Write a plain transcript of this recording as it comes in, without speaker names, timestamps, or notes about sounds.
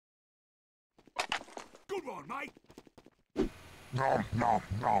Good one, mate. Nom, nom,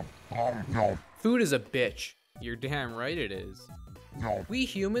 nom, nom, nom. Food is a bitch. You're damn right it is. No. We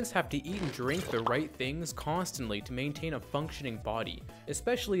humans have to eat and drink the right things constantly to maintain a functioning body,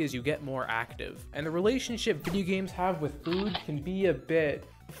 especially as you get more active. And the relationship video games have with food can be a bit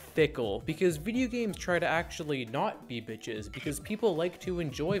fickle, because video games try to actually not be bitches, because people like to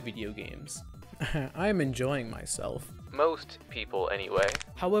enjoy video games. I'm enjoying myself. Most people, anyway.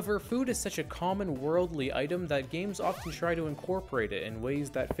 However, food is such a common worldly item that games often try to incorporate it in ways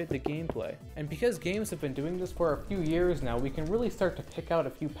that fit the gameplay. And because games have been doing this for a few years now, we can really start to pick out a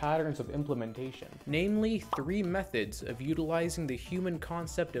few patterns of implementation. Namely, 3 methods of utilizing the human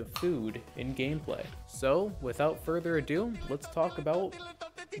concept of food in gameplay. So, without further ado, let's talk about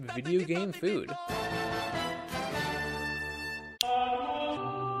video game food.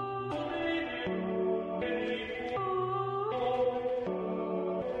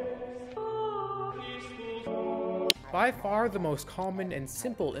 By far the most common and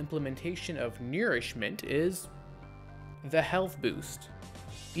simple implementation of nourishment is the health boost.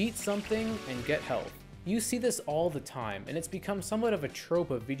 Eat something and get health. You see this all the time, and it's become somewhat of a trope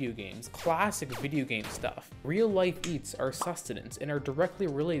of video games, classic video game stuff. Real life eats are sustenance and are directly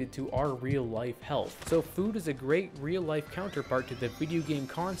related to our real life health. So food is a great real life counterpart to the video game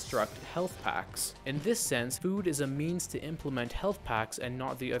construct health packs. In this sense, food is a means to implement health packs and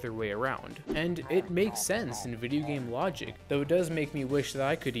not the other way around. And it makes sense in video game logic, though it does make me wish that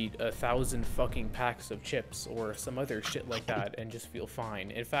I could eat 1,000 fucking packs of chips or some other shit like that and just feel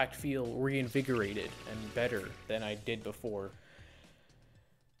fine. In fact, feel reinvigorated and better than I did before.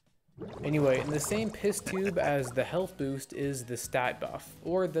 Anyway, in the same piss tube as the health boost is the stat buff,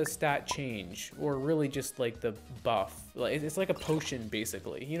 or the stat change, or really just like the buff. It's like a potion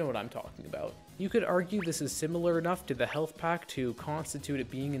basically, you know what I'm talking about. You could argue this is similar enough to the health pack to constitute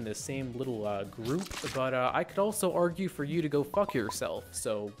it being in the same little group, but I could also argue for you to go fuck yourself,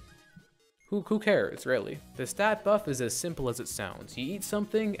 so who cares, really? The stat buff is as simple as it sounds. You eat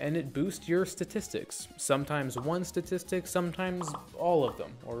something and it boosts your statistics. Sometimes one statistic, sometimes all of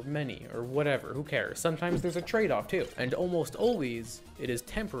them, or many, or whatever, who cares? Sometimes there's a trade-off too. And almost always, it is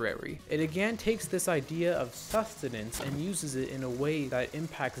temporary. It again takes this idea of sustenance and uses it in a way that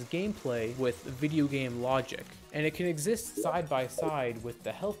impacts gameplay with video game logic. And it can exist side by side with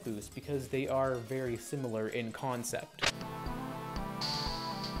the health boost because they are very similar in concept.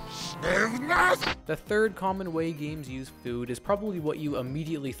 The third common way games use food is probably what you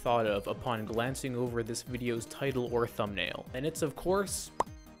immediately thought of upon glancing over this video's title or thumbnail, and it's of course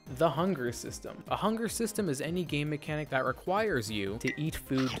the hunger system. A hunger system is any game mechanic that requires you to eat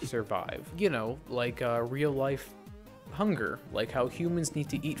food to survive. You know, like real life hunger, like how humans need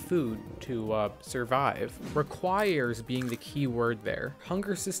to eat food to survive. Requires being the key word there.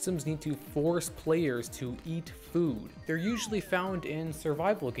 Hunger systems need to force players to eat food. They're usually found in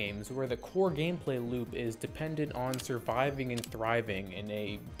survival games where the core gameplay loop is dependent on surviving and thriving in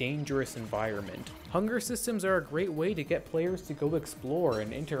a dangerous environment. Hunger systems are a great way to get players to go explore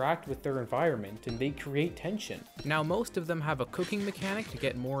and interact with their environment, and they create tension. Now, most of them have a cooking mechanic to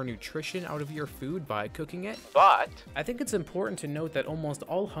get more nutrition out of your food by cooking it, but I think it's important to note that almost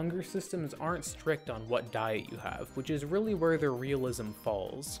all hunger systems aren't strict on what diet you have, which is really where their realism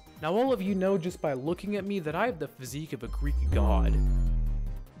falls. Now, all of you know just by looking at me that I have the physique of a Greek god.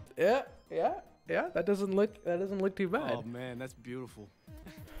 Yeah, that doesn't look too bad. Oh man, that's beautiful.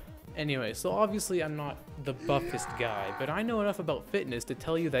 Anyway, so obviously I'm not the buffest guy, but I know enough about fitness to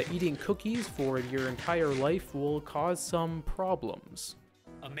tell you that eating cookies for your entire life will cause some problems.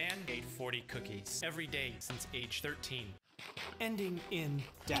 A man ate 40 cookies every day since age 13, ending in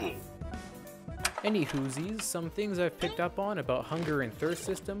death. Anywhoosies, some things I've picked up on about hunger and thirst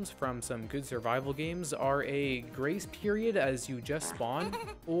systems from some good survival games are a grace period as you just spawn,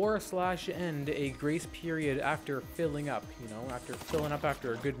 or /end a grace period after filling up,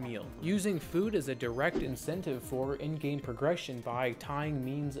 after a good meal. Using food as a direct incentive for in-game progression by tying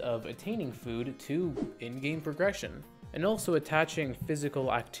means of attaining food to in-game progression. And also attaching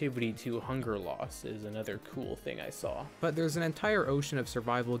physical activity to hunger loss is another cool thing I saw. But there's an entire ocean of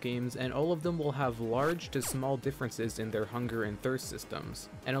survival games, and all of them will have large to small differences in their hunger and thirst systems.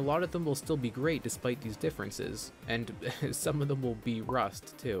 And a lot of them will still be great despite these differences, and some of them will be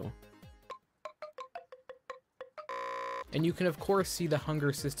rust too. And you can of course see the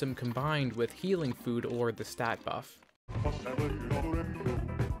hunger system combined with healing food or the stat buff.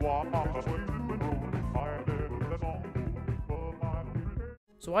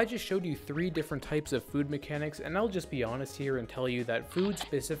 So So I just showed you 3 different types of food mechanics, and I'll just be honest here and tell you that food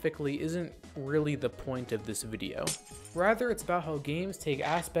specifically isn't really the point of this video. Rather, it's about how games take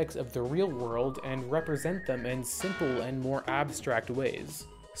aspects of the real world and represent them in simple and more abstract ways.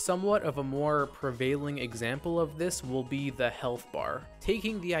 Somewhat of a more prevailing example of this will be the health bar.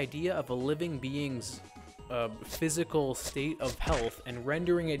 Taking the idea of a living being's physical state of health and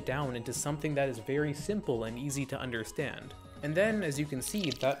rendering it down into something that is very simple and easy to understand. And then, as you can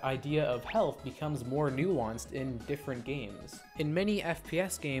see, that idea of health becomes more nuanced in different games. In many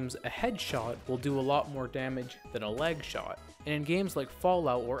FPS games, a headshot will do a lot more damage than a leg shot. And in games like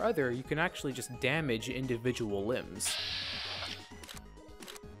Fallout or other, you can actually just damage individual limbs.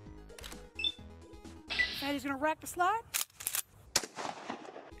 Fatty's gonna rack the slide?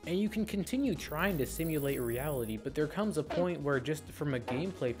 And you can continue trying to simulate reality, but there comes a point where just from a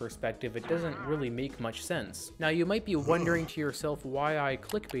gameplay perspective, it doesn't really make much sense. Now you might be wondering to yourself why I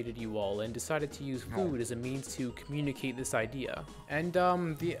clickbaited you all and decided to use food as a means to communicate this idea. And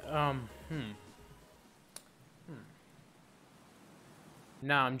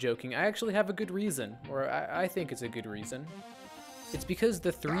Nah, I'm joking. I actually have a good reason, or I think it's a good reason. It's because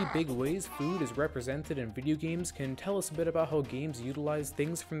the 3 big ways food is represented in video games can tell us a bit about how games utilize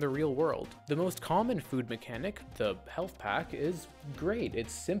things from the real world. The most common food mechanic, the health pack, is great.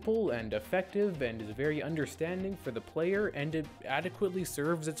 It's simple and effective and is very understanding for the player, and it adequately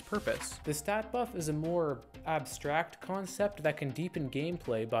serves its purpose. The stat buff is a more abstract concept that can deepen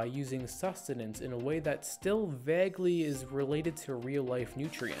gameplay by using sustenance in a way that still vaguely is related to real-life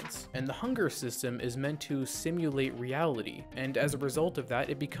nutrients. And the hunger system is meant to simulate reality, and as a result of that,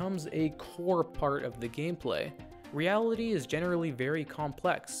 it becomes a core part of the gameplay. Reality is generally very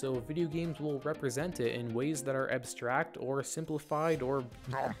complex, so video games will represent it in ways that are abstract or simplified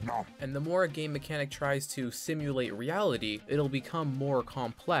and the more a game mechanic tries to simulate reality, it'll become more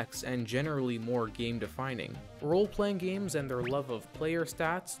complex and generally more game-defining. Role-playing games and their love of player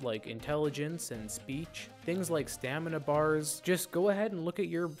stats like intelligence and speech, things like stamina bars, just go ahead and look at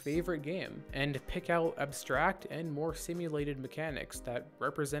your favorite game and pick out abstract and more simulated mechanics that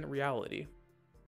represent reality.